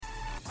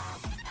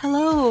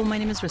Hello, my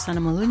name is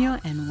Rosanna Molinho,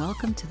 and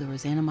welcome to the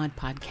Rosanna Mod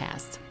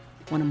Podcast.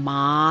 Want to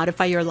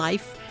modify your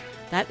life?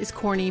 That is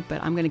corny,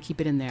 but I'm going to keep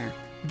it in there.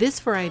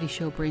 This variety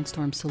show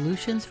brainstorms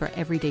solutions for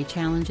everyday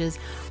challenges,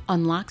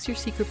 unlocks your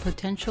secret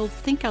potential,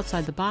 think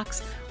outside the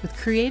box with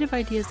creative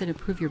ideas that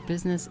improve your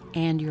business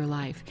and your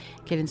life.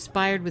 Get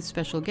inspired with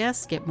special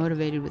guests, get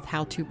motivated with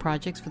how-to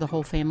projects for the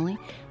whole family,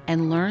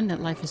 and learn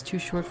that life is too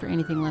short for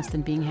anything less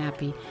than being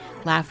happy.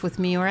 Laugh with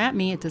me or at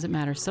me, it doesn't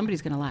matter.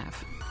 Somebody's going to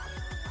laugh.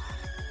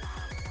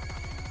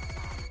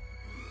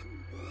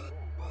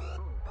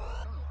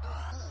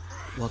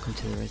 Welcome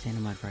to the Rosanna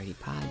Mod Variety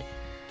Pod.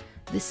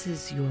 This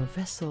is your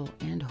vessel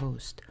and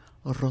host,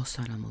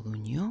 Rosanna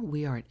Molinho.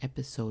 We are at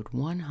episode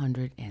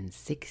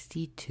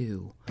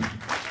 162.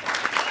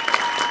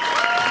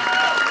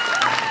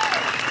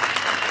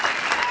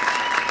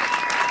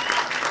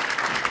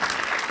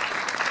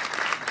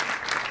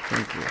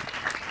 Thank you.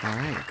 All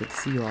right, good to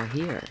see you all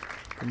here.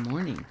 Good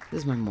morning.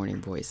 This is my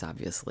morning voice,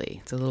 obviously.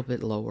 It's a little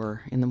bit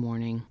lower in the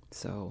morning,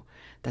 so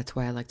that's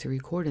why I like to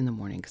record in the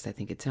morning, because I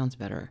think it sounds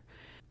better.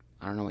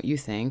 I don't know what you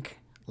think.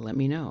 Let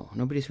me know.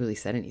 Nobody's really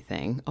said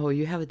anything. Oh,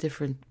 you have a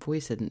different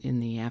voice in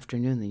the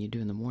afternoon than you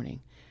do in the morning.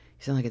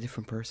 You sound like a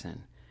different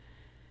person.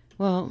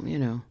 Well, you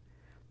know,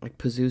 like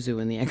Pazuzu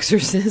in The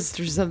Exorcist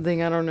or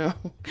something. I don't know.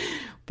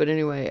 But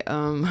anyway,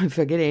 if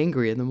I get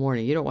angry in the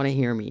morning, you don't want to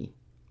hear me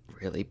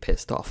really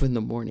pissed off in the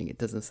morning. It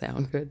doesn't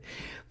sound good.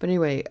 But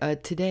anyway,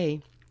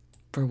 today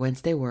for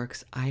Wednesday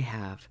Works, I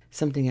have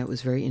something that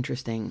was very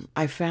interesting.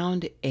 I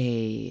found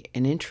an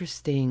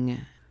interesting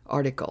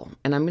article,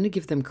 and I'm going to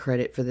give them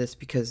credit for this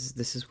because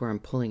this is where I'm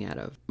pulling out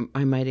of.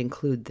 I might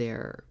include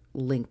their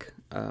link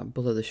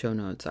below the show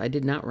notes. I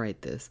did not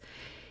write this.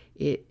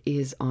 It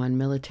is on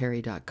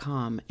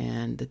military.com,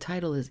 and the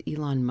title is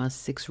Elon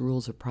Musk's 6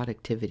 Rules of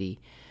Productivity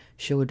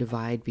Show a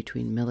Divide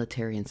Between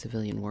Military and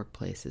Civilian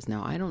Workplaces.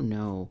 Now, I don't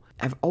know.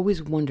 I've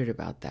always wondered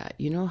about that.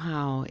 You know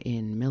how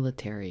in the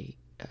military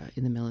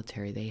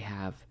they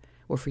have,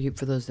 or for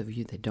those of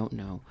you that don't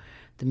know,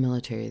 the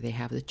military, they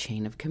have the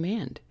chain of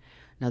command.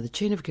 Now, the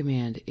chain of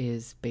command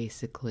is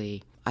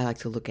basically, I like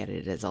to look at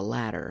it as a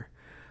ladder.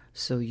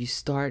 So you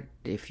start,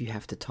 if you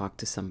have to talk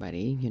to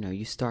somebody,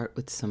 you start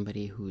with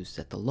somebody who's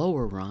at the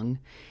lower rung,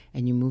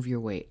 and you move your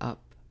way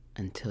up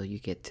until you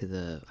get to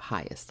the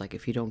highest. Like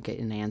if you don't get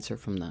an answer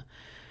from the,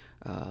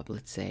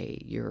 let's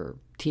say, your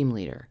team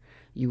leader,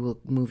 you will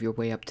move your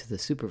way up to the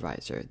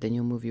supervisor. Then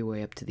you'll move your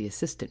way up to the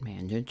assistant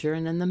manager,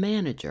 and then the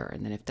manager.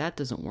 And then if that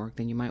doesn't work,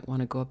 then you might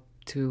want to go up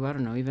to, I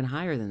don't know, even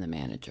higher than the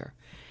manager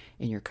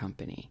in your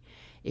company,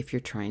 if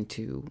you're trying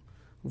to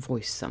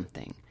voice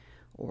something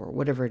or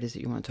whatever it is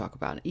that you want to talk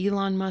about.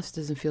 Elon Musk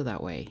doesn't feel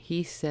that way.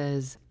 He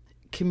says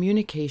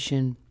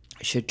communication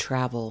should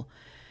travel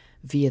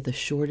via the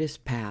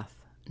shortest path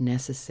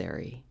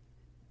necessary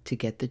to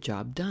get the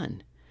job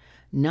done,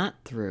 not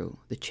through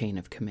the chain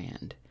of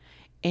command.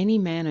 Any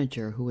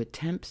manager who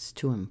attempts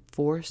to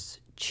enforce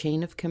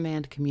chain of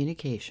command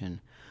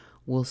communication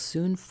will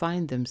soon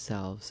find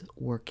themselves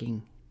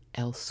working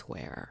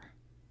elsewhere.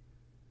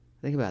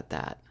 Think about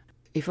that.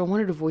 If I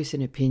wanted to voice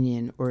an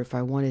opinion, or if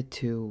I wanted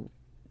to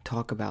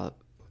talk about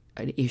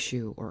an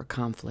issue or a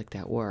conflict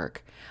at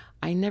work,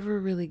 I never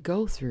really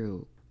go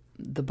through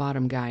the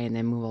bottom guy and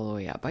then move all the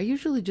way up. I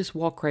usually just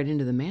walk right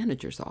into the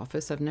manager's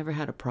office. I've never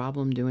had a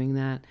problem doing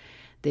that.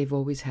 They've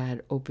always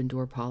had open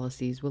door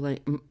policies. Well,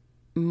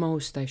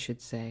 most, I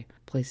should say,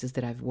 places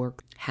that I've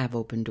worked have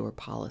open door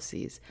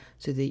policies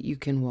so that you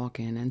can walk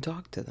in and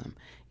talk to them.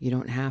 You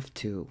don't have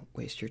to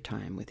waste your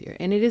time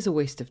and it is a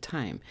waste of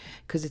time,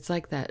 because it's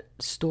like that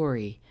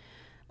story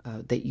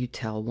that you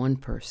tell one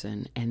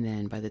person, and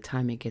then by the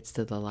time it gets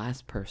to the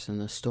last person,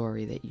 the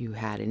story that you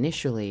had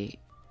initially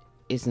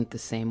isn't the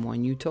same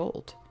one you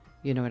told.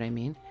 You know what I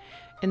mean?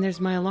 And there's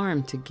my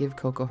alarm to give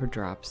Coco her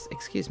drops.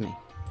 Excuse me.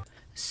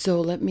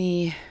 So let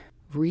me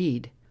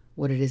read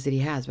what it is that he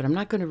has, but I'm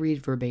not going to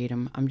read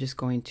verbatim. I'm just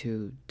going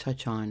to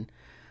touch on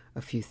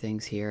a few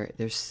things here.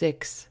 There's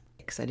 6.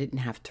 I didn't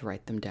have to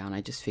write them down.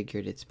 I just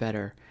figured it's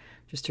better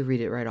just to read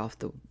it right off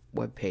the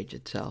webpage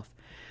itself.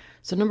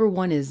 So number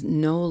 1 is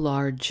no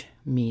large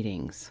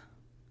meetings.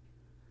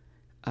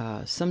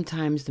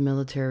 Sometimes the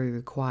military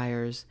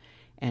requires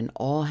an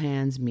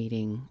all-hands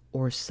meeting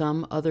or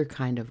some other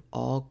kind of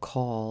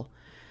all-call.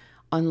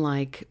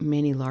 Unlike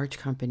many large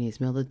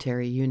companies,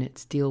 military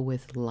units deal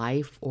with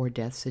life or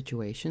death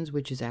situations,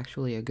 which is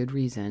actually a good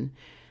reason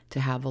to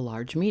have a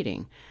large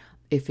meeting.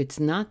 If it's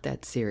not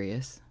that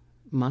serious,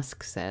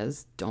 Musk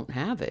says, don't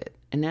have it.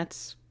 And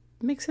that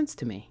makes sense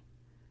to me.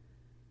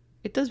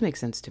 It does make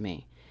sense to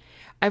me.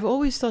 I've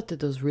always thought that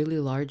those really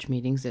large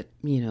meetings that,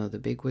 the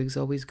bigwigs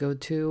always go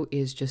to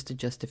is just a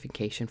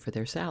justification for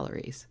their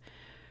salaries.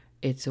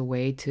 It's a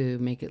way to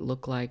make it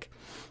look like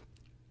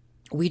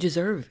we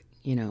deserve,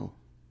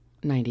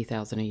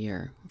 $90,000 a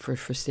year for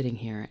sitting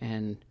here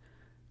and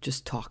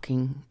just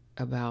talking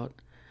about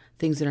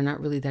things that are not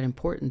really that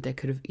important, that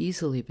could have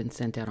easily been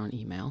sent out on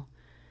email,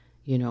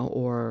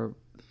 or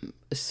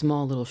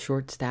small little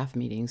short staff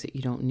meetings that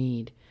you don't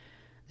need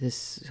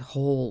this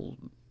whole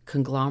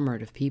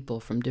conglomerate of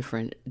people from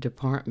different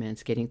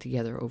departments getting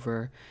together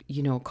over,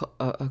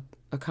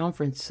 a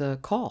conference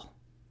call.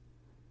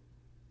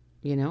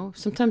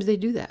 Sometimes they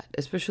do that,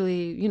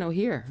 especially,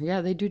 here.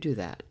 Yeah, they do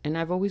that. And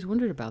I've always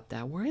wondered about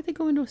that. Why are they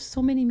going to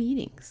so many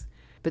meetings?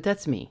 But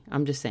that's me.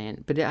 I'm just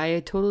saying. But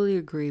I totally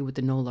agree with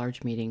the no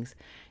large meetings.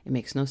 It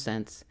makes no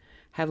sense.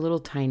 Have little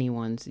tiny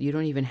ones. You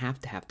don't even have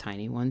to have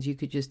tiny ones. You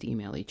could just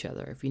email each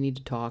other. If you need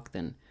to talk,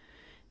 then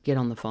get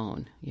on the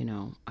phone.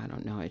 I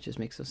don't know. It just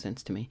makes no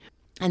sense to me.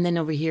 And then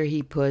over here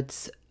he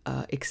puts,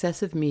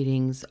 excessive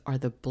meetings are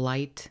the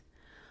blight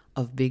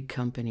of big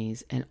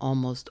companies and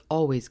almost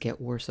always get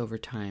worse over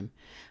time.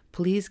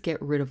 Please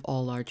get rid of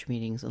all large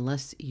meetings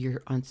unless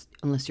you're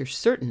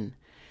certain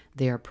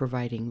they are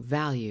providing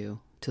value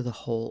to the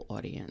whole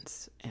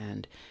audience.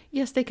 And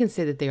yes, they can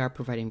say that they are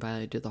providing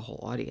value to the whole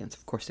audience.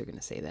 Of course they're going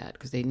to say that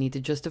because they need to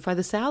justify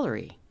the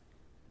salary.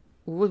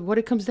 What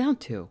it comes down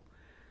to.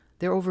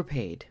 They're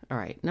overpaid. All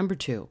right. Number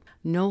 2,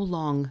 no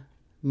long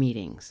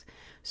meetings.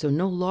 So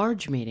no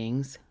large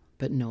meetings,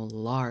 but no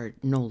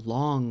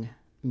long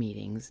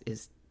meetings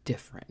is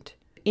different.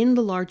 In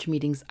the large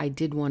meetings, I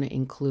did want to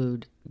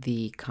include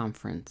the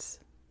conference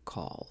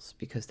calls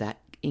because that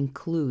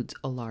includes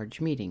a large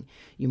meeting.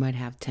 You might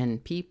have 10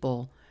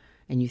 people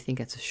and you think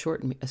it's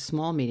a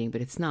small meeting,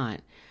 but it's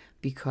not,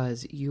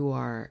 because you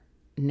are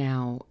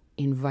now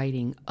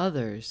inviting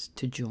others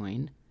to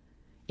join,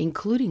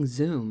 including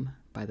Zoom,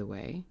 by the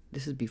way.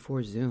 This is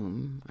before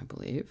Zoom, I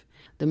believe.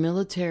 The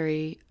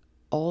military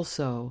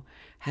also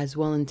has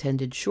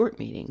well-intended short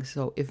meetings.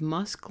 So if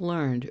Musk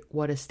learned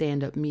what a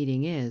stand-up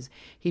meeting is,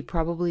 he'd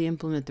probably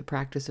implement the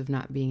practice of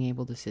not being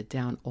able to sit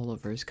down all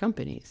over his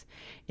companies.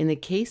 In the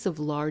case of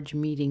large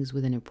meetings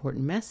with an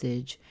important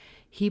message,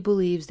 he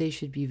believes they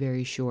should be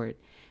very short,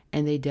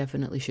 and they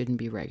definitely shouldn't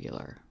be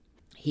regular.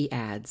 He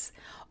adds,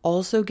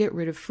 also get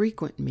rid of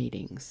frequent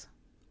meetings.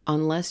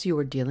 Unless you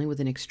are dealing with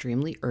an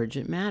extremely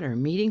urgent matter,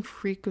 meeting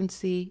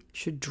frequency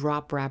should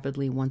drop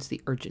rapidly once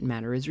the urgent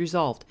matter is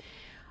resolved.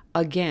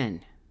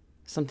 Again,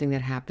 something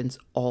that happens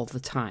all the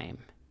time.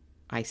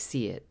 I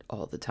see it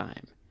all the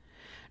time.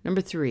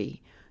 Number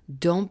 3,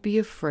 don't be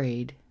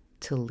afraid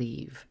to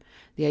leave.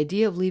 The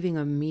idea of leaving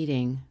a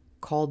meeting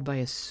called by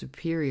a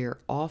superior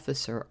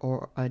officer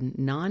or a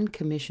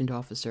non-commissioned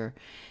officer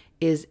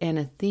is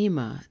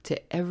anathema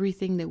to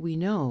everything that we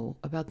know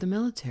about the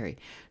military.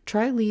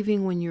 Try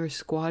leaving when your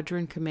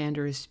squadron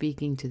commander is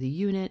speaking to the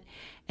unit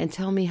and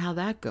tell me how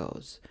that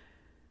goes.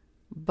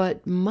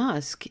 But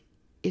Musk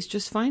is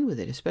just fine with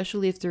it,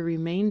 especially if the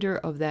remainder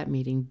of that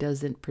meeting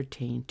doesn't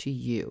pertain to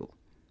you.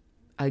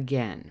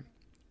 Again,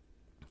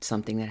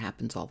 something that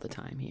happens all the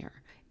time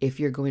here. If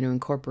you're going to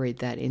incorporate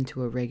that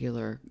into a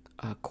regular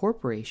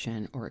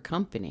corporation or a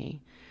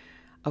company,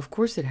 of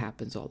course it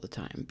happens all the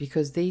time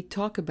because they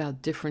talk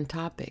about different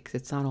topics.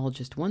 It's not all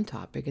just one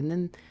topic. And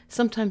then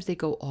sometimes they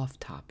go off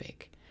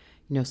topic.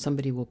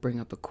 Somebody will bring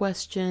up a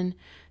question.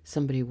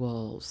 Somebody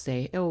will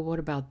say, oh, what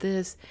about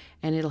this?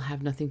 And it'll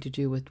have nothing to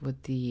do with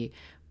what the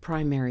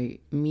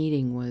primary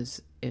meeting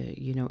was,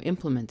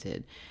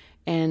 implemented.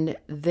 And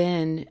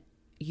then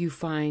you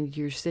find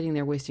you're sitting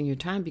there wasting your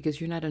time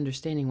because you're not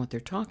understanding what they're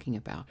talking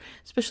about,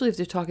 especially if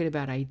they're talking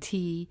about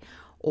IT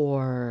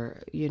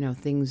or,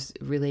 things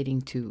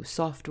relating to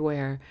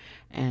software,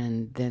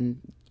 and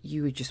then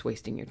you are just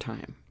wasting your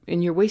time.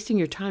 And you're wasting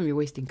your time, you're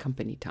wasting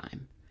company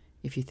time,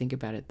 if you think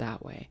about it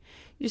that way.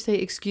 You just say,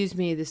 excuse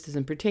me, this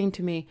doesn't pertain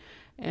to me,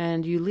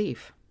 and you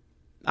leave.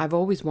 I've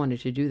always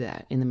wanted to do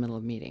that in the middle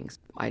of meetings.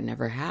 I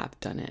never have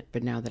done it,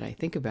 but now that I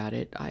think about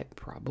it, I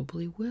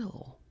probably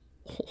will.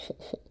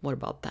 What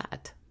about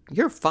that?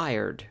 You're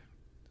fired.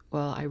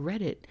 Well, I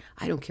read it.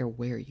 I don't care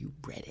where you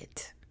read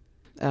it.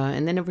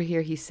 And then over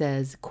here he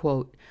says,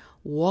 quote,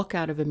 walk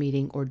out of a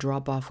meeting or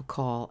drop off a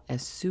call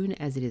as soon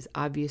as it is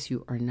obvious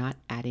you are not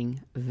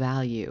adding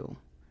value.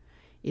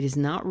 It is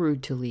not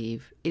rude to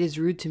leave. It is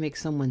rude to make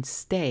someone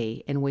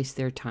stay and waste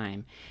their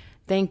time.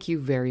 Thank you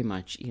very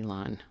much,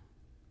 Elon.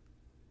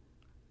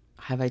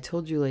 Have I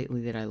told you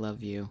lately that I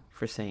love you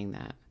for saying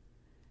that?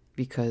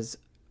 Because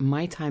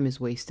my time is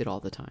wasted all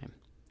the time.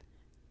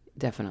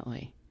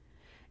 Definitely.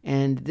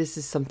 And this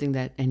is something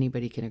that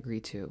anybody can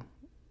agree to.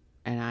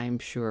 And I'm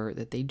sure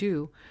that they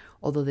do,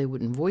 although they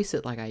wouldn't voice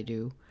it like I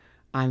do.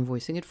 I'm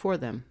voicing it for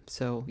them.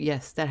 So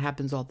yes, that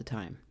happens all the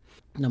time.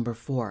 Number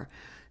 4,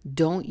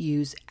 don't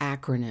use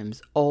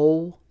acronyms.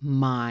 Oh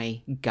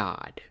my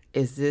God.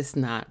 Is this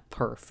not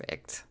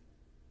perfect?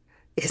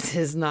 Is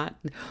this not?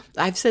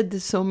 I've said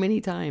this so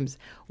many times.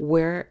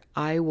 Where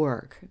I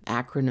work,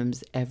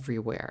 acronyms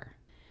everywhere.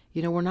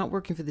 We're not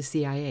working for the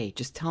CIA.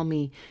 Just tell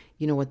me,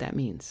 what that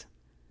means.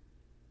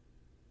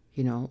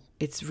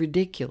 It's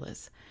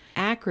ridiculous.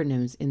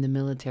 Acronyms in the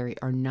military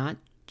are not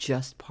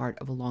just part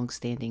of a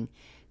long-standing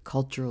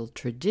cultural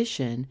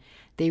tradition.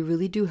 They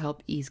really do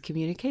help ease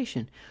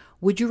communication.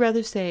 Would you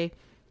rather say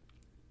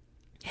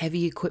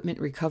Heavy Equipment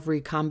Recovery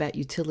Combat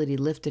Utility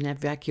Lift and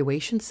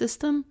Evacuation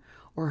System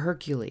or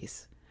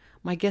Hercules?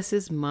 My guess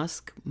is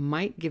Musk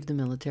might give the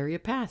military a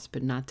pass,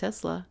 but not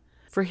Tesla.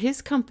 For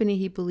his company,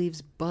 he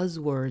believes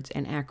buzzwords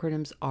and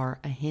acronyms are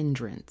a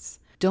hindrance.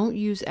 Don't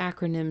use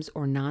acronyms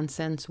or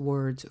nonsense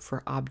words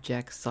for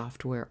objects,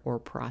 software, or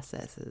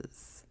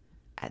processes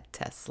at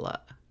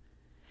Tesla.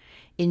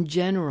 In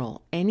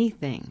general,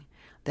 anything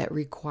that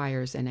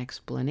requires an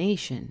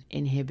explanation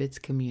inhibits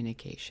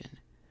communication.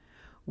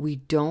 We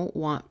don't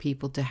want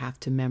people to have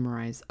to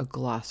memorize a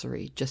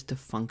glossary just to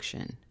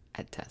function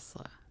at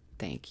Tesla.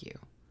 Thank you.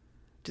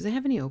 Do they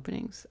have any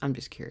openings? I'm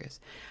just curious.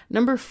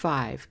 Number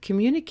 5,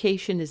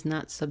 communication is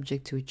not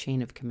subject to a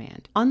chain of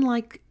command.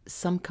 Unlike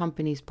some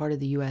companies, part of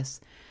the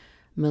U.S.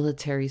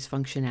 military's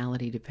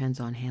functionality depends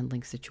on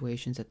handling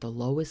situations at the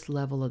lowest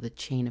level of the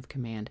chain of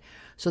command.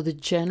 So the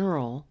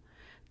general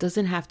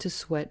doesn't have to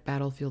sweat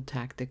battlefield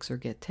tactics or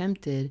get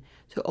tempted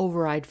to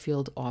override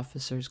field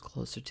officers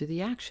closer to the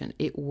action.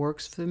 It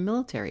works for the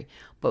military,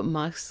 but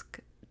Musk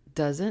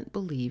doesn't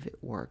believe it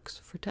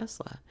works for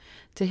Tesla.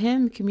 To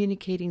him,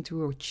 communicating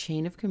through a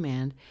chain of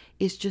command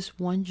is just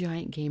one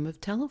giant game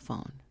of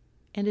telephone.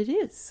 And it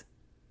is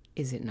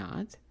it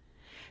not?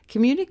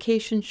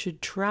 Communication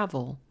should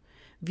travel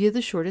via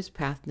the shortest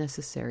path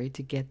necessary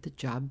to get the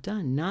job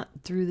done, not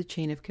through the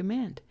chain of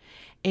command.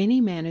 Any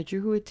manager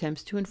who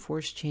attempts to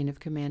enforce chain of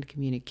command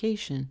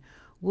communication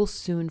will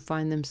soon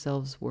find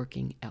themselves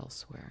working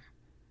elsewhere.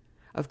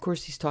 Of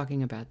course, he's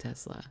talking about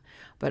Tesla,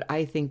 but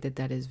I think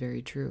that is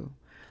very true.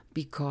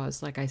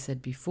 Because, like I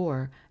said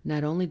before,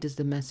 not only does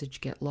the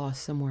message get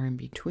lost somewhere in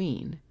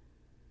between,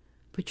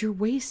 but you're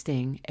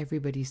wasting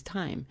everybody's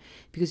time.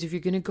 Because if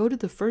you're going to go to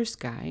the first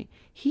guy,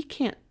 he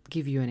can't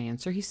give you an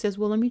answer. He says,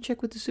 well, let me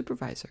check with the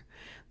supervisor.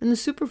 And the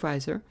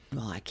supervisor,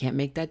 well, I can't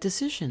make that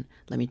decision.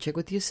 Let me check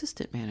with the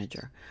assistant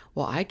manager.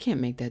 Well, I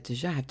can't make that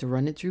decision. I have to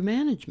run it through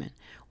management.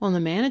 Well, the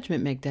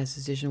management make that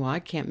decision. Well,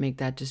 I can't make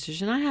that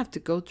decision. I have to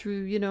go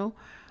through,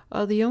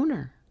 the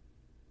owner.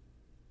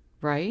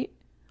 Right?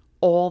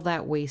 All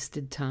that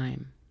wasted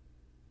time.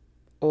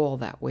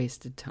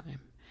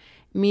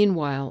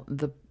 Meanwhile,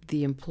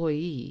 the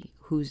employee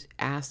who's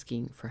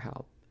asking for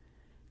help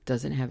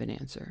doesn't have an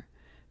answer,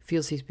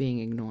 feels he's being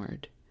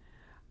ignored.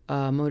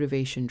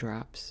 Motivation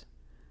drops.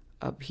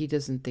 He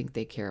doesn't think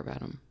they care about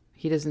him.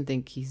 He doesn't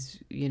think he's,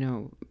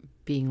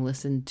 being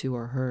listened to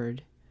or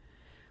heard.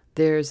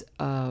 There's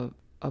a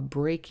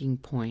breaking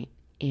point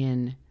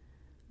in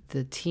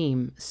the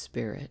team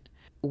spirit,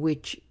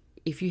 which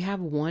if you have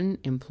one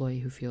employee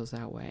who feels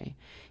that way,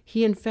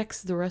 he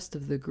infects the rest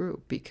of the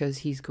group because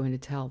he's going to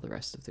tell the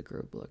rest of the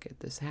group, look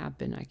at this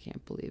happen. I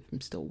can't believe I'm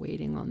still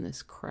waiting on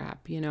this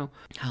crap.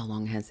 How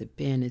long has it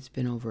been? It's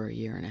been over 1.5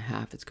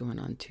 years. It's going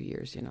on 2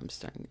 years.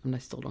 I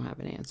still don't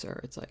have an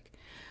answer. It's like,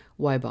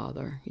 why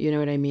bother? You know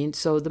what I mean?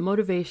 So the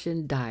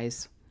motivation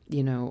dies.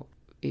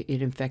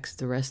 It infects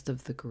the rest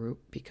of the group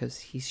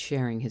because he's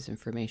sharing his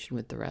information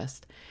with the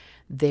rest.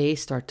 They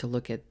start to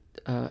look at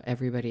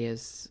everybody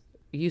as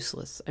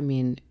useless. I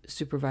mean,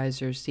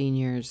 supervisors,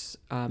 seniors,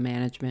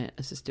 management,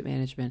 assistant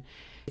management.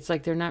 It's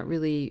like they're not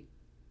really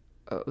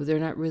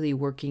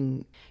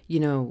working,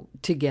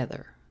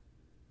 together.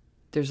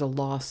 There's a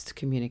lost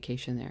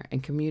communication there,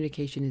 and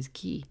communication is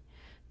key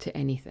to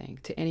anything,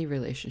 to any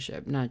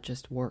relationship, not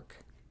just work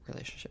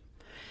relationship.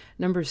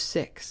 Number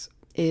 6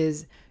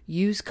 is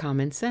use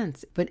common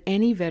sense. But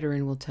any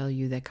veteran will tell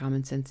you that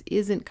common sense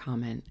isn't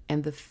common,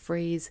 and the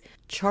phrase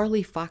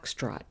Charlie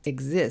Foxtrot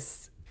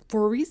exists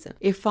for a reason.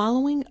 If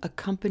following a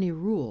company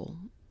rule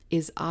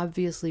is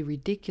obviously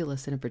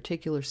ridiculous in a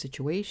particular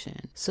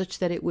situation, such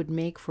that it would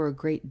make for a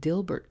great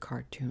Dilbert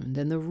cartoon,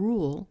 then the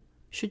rule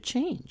should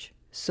change.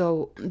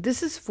 So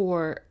this is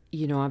for,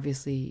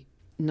 obviously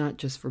not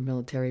just for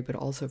military, but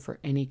also for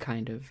any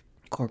kind of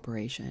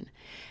corporation.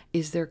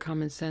 Is there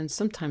common sense?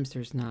 Sometimes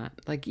there's not.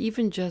 Like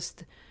even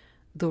just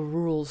the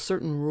rules,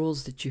 certain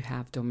rules that you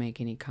have don't make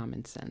any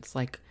common sense.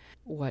 Like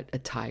what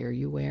attire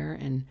you wear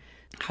and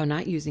how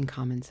not using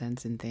common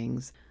sense in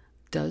things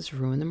does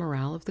ruin the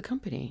morale of the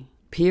company.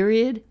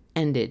 Period.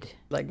 Ended.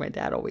 Like my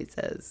dad always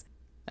says.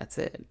 That's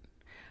it.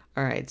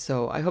 All right.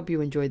 So I hope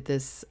you enjoyed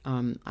this.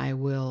 I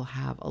will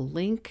have a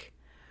link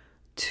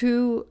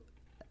to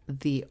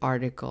the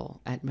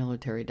article at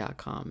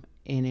military.com,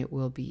 and it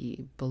will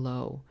be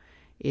below.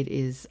 It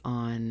is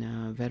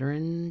on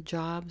veteran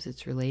jobs.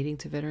 It's relating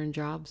to veteran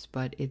jobs,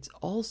 but it's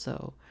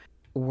also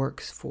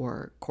works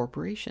for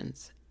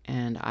corporations.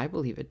 And I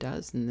believe it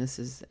does. And this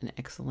is an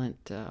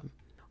excellent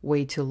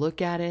way to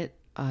look at it.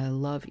 I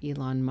love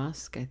Elon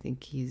Musk. I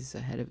think he's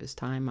ahead of his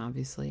time,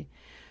 obviously.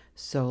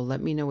 So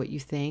let me know what you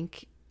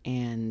think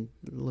and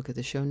look at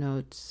the show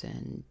notes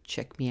and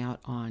check me out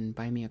on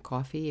Buy Me a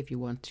Coffee if you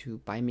want to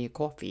buy me a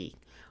coffee.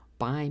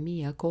 Buy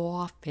me a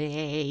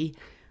coffee.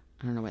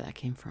 I don't know where that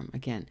came from.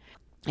 Again.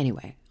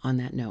 Anyway, on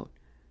that note,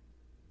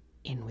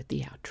 in with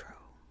the outro.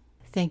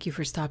 Thank you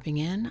for stopping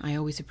in. I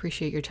always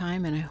appreciate your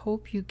time, and I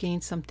hope you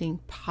gained something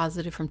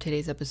positive from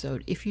today's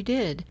episode. If you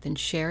did, then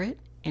share it,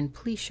 and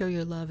please show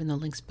your love in the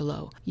links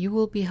below. You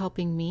will be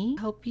helping me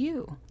help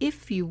you.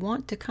 If you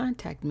want to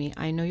contact me,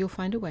 I know you'll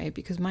find a way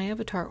because my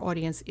avatar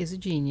audience is a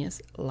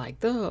genius, like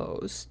the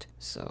host.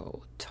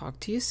 So talk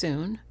to you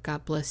soon.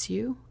 God bless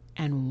you.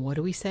 And what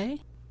do we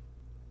say?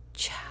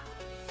 Ciao.